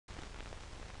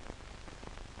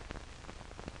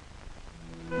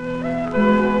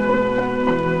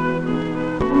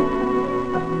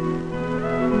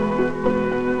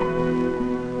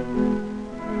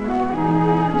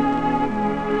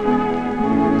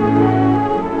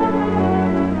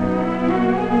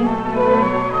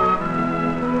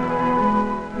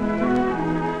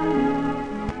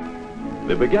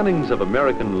beginnings of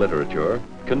American literature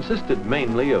consisted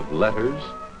mainly of letters,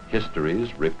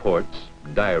 histories, reports,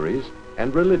 diaries,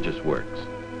 and religious works.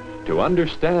 To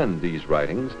understand these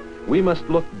writings, we must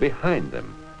look behind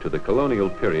them to the colonial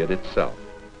period itself.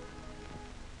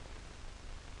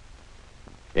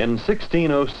 In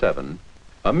 1607,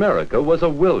 America was a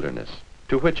wilderness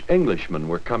to which Englishmen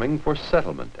were coming for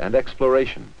settlement and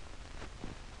exploration.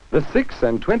 The 6th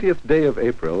and 20th day of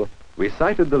April, we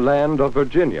sighted the land of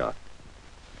Virginia.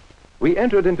 We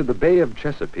entered into the Bay of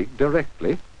Chesapeake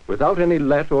directly, without any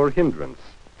let or hindrance.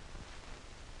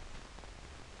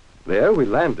 There we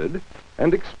landed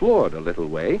and explored a little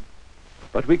way,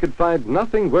 but we could find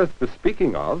nothing worth the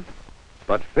speaking of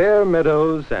but fair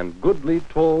meadows and goodly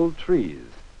tall trees.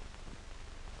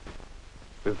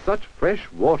 With such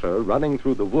fresh water running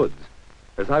through the woods,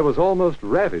 as I was almost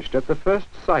ravished at the first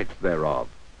sight thereof.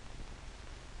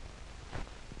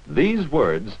 These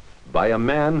words, by a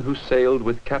man who sailed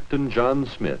with Captain John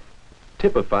Smith,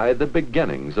 typify the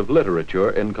beginnings of literature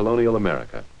in colonial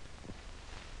America.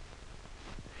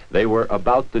 They were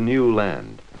about the new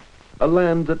land, a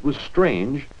land that was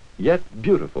strange, yet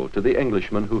beautiful to the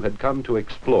Englishmen who had come to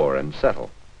explore and settle.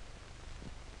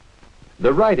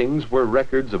 The writings were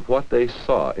records of what they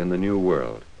saw in the New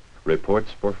World,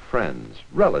 reports for friends,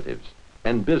 relatives,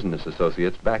 and business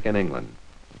associates back in England.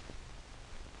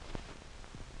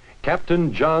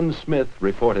 Captain John Smith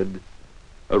reported,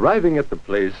 "Arriving at the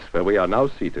place where we are now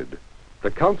seated,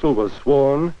 the council was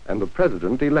sworn and the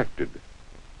president elected,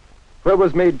 where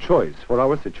was made choice for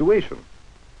our situation,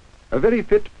 a very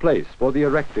fit place for the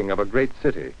erecting of a great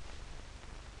city.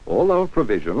 All our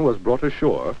provision was brought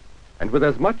ashore, and with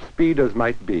as much speed as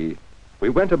might be, we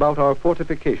went about our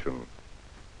fortification."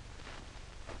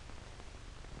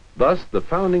 Thus, the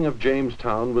founding of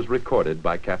Jamestown was recorded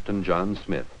by Captain John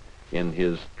Smith in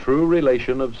his true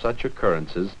relation of such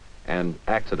occurrences and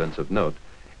accidents of note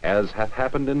as hath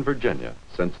happened in Virginia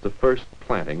since the first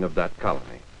planting of that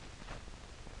colony.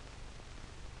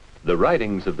 The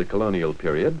writings of the colonial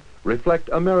period reflect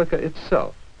America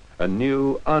itself, a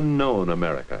new, unknown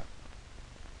America.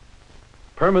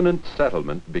 Permanent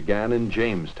settlement began in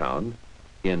Jamestown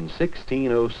in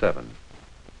 1607,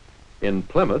 in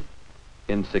Plymouth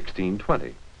in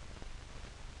 1620.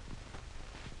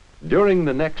 During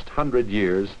the next 100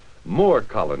 years, more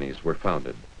colonies were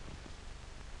founded.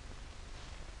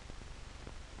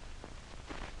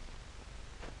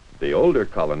 The older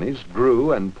colonies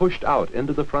grew and pushed out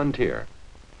into the frontier.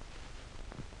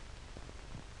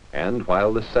 And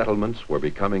while the settlements were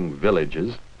becoming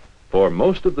villages, for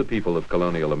most of the people of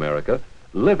colonial America,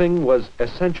 living was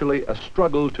essentially a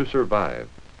struggle to survive.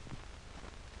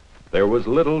 There was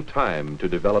little time to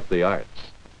develop the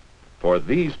arts, for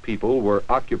these people were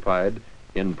occupied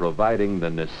in providing the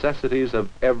necessities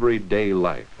of everyday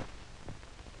life.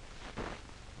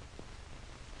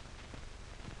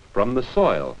 From the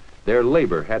soil, their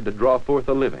labor had to draw forth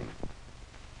a living.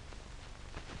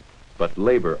 But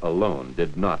labor alone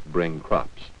did not bring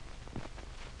crops.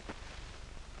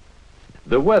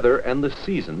 The weather and the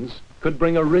seasons could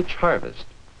bring a rich harvest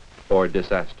or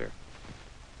disaster.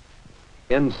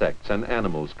 Insects and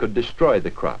animals could destroy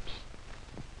the crops.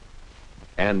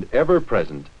 And ever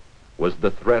present was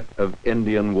the threat of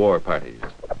Indian war parties.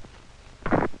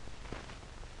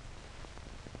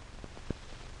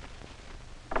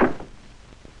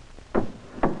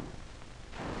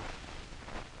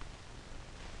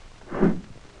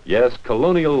 Yes,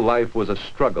 colonial life was a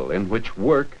struggle in which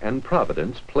work and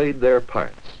providence played their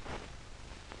parts.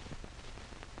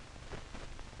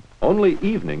 Only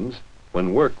evenings,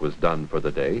 when work was done for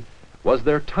the day, was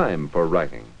there time for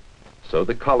writing. So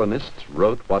the colonists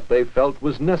wrote what they felt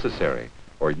was necessary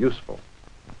or useful.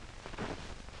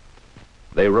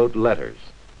 They wrote letters,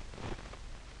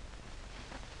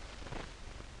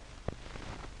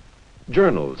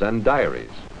 journals and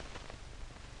diaries,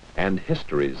 and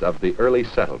histories of the early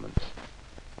settlements.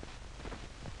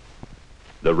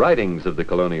 The writings of the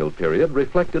colonial period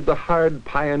reflected the hard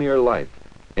pioneer life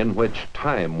in which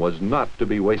time was not to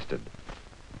be wasted.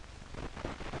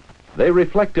 They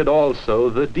reflected also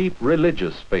the deep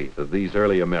religious faith of these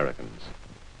early Americans.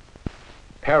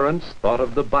 Parents thought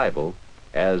of the Bible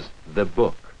as the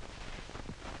book.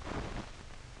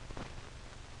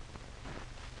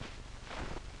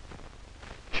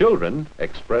 Children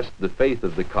expressed the faith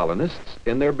of the colonists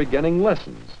in their beginning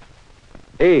lessons.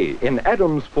 A, in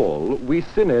Adam's fall, we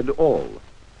sinned all.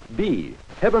 B,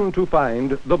 heaven to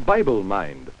find, the Bible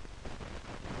mind.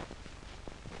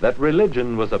 That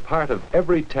religion was a part of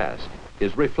every task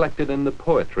is reflected in the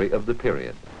poetry of the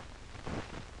period.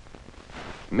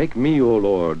 Make me, O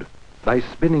Lord, thy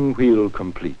spinning wheel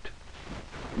complete.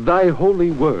 Thy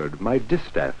holy word my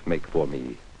distaff make for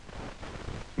me.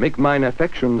 Make mine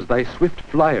affections thy swift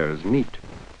flyers neat,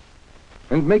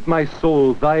 and make my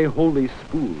soul thy holy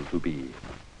spool to be.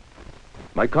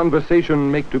 My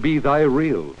conversation make to be thy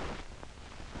reel,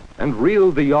 and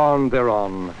reel the yarn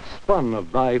thereon, spun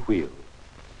of thy wheel.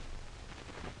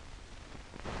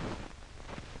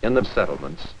 In the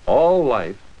settlements, all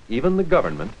life, even the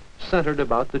government, centered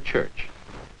about the church.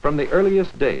 From the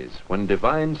earliest days, when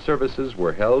divine services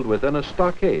were held within a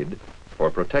stockade for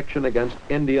protection against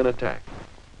Indian attack.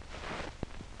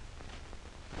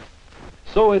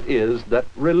 So it is that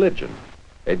religion,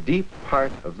 a deep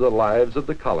part of the lives of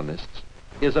the colonists,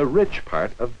 is a rich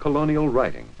part of colonial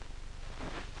writing.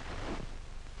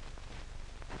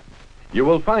 You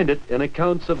will find it in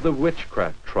accounts of the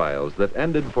witchcraft trials that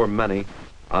ended for many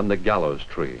on the gallows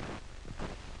tree.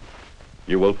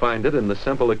 You will find it in the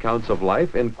simple accounts of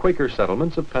life in Quaker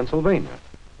settlements of Pennsylvania.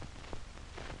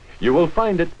 You will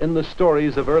find it in the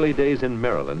stories of early days in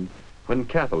Maryland when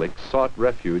Catholics sought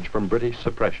refuge from British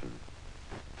suppression.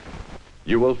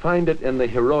 You will find it in the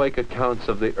heroic accounts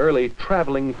of the early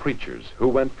traveling preachers who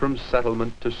went from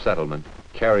settlement to settlement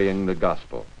carrying the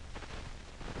gospel.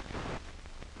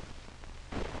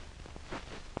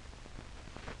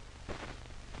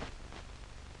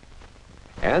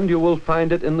 And you will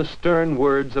find it in the stern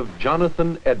words of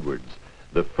Jonathan Edwards,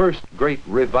 the first great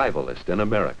revivalist in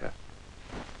America.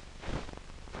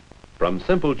 From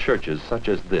simple churches such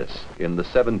as this in the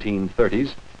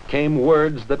 1730s came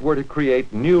words that were to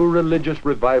create new religious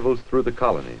revivals through the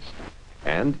colonies,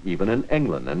 and even in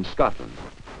England and Scotland.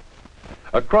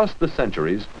 Across the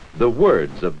centuries, the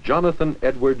words of Jonathan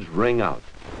Edwards ring out.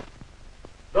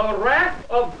 The wrath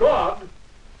of God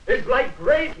is like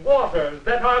great waters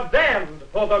that are dammed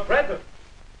for the present.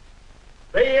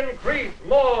 They increase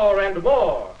more and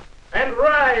more, and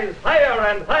rise higher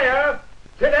and higher,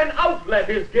 till an outlet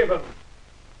is given.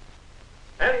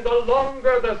 And the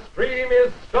longer the stream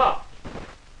is stopped,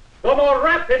 the more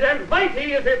rapid and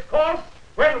mighty is its course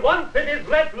when once it is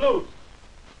let loose.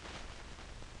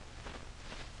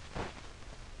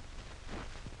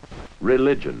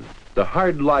 Religion, the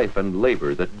hard life and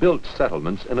labor that built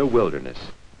settlements in a wilderness.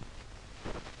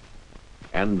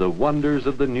 And the wonders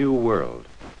of the New World.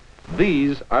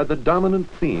 These are the dominant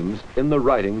themes in the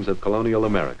writings of colonial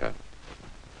America.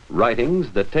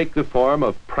 Writings that take the form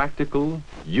of practical,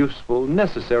 useful,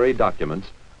 necessary documents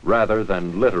rather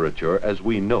than literature as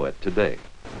we know it today.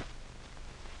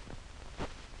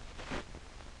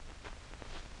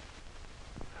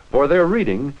 For their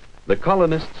reading, the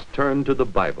colonists turned to the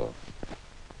Bible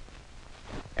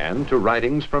and to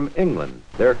writings from England,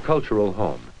 their cultural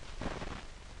home.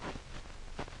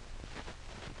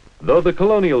 Though the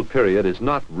colonial period is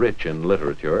not rich in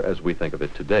literature as we think of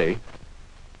it today,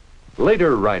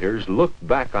 later writers looked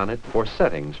back on it for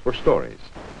settings for stories.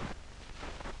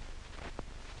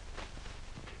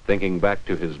 Thinking back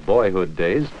to his boyhood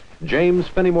days, James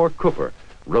Fenimore Cooper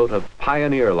wrote of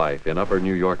pioneer life in upper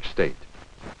New York State.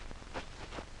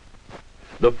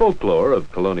 The folklore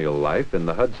of colonial life in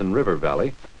the Hudson River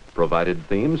Valley provided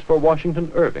themes for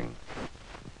Washington Irving.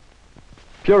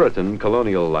 Puritan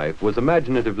colonial life was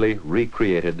imaginatively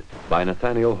recreated by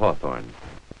Nathaniel Hawthorne.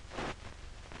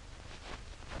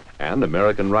 And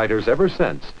American writers ever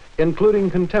since,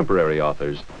 including contemporary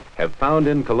authors, have found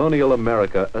in colonial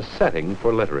America a setting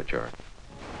for literature.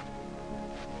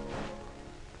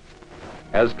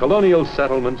 As colonial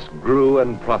settlements grew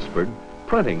and prospered,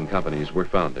 printing companies were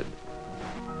founded.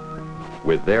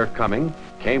 With their coming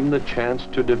came the chance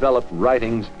to develop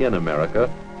writings in America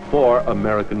for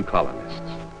American colonists.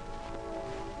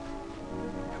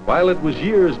 While it was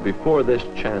years before this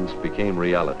chance became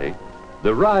reality,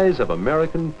 the rise of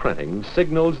American printing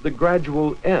signals the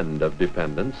gradual end of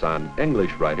dependence on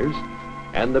English writers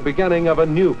and the beginning of a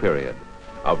new period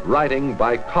of writing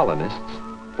by colonists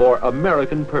for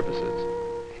American purposes.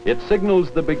 It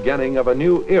signals the beginning of a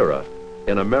new era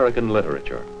in American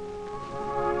literature.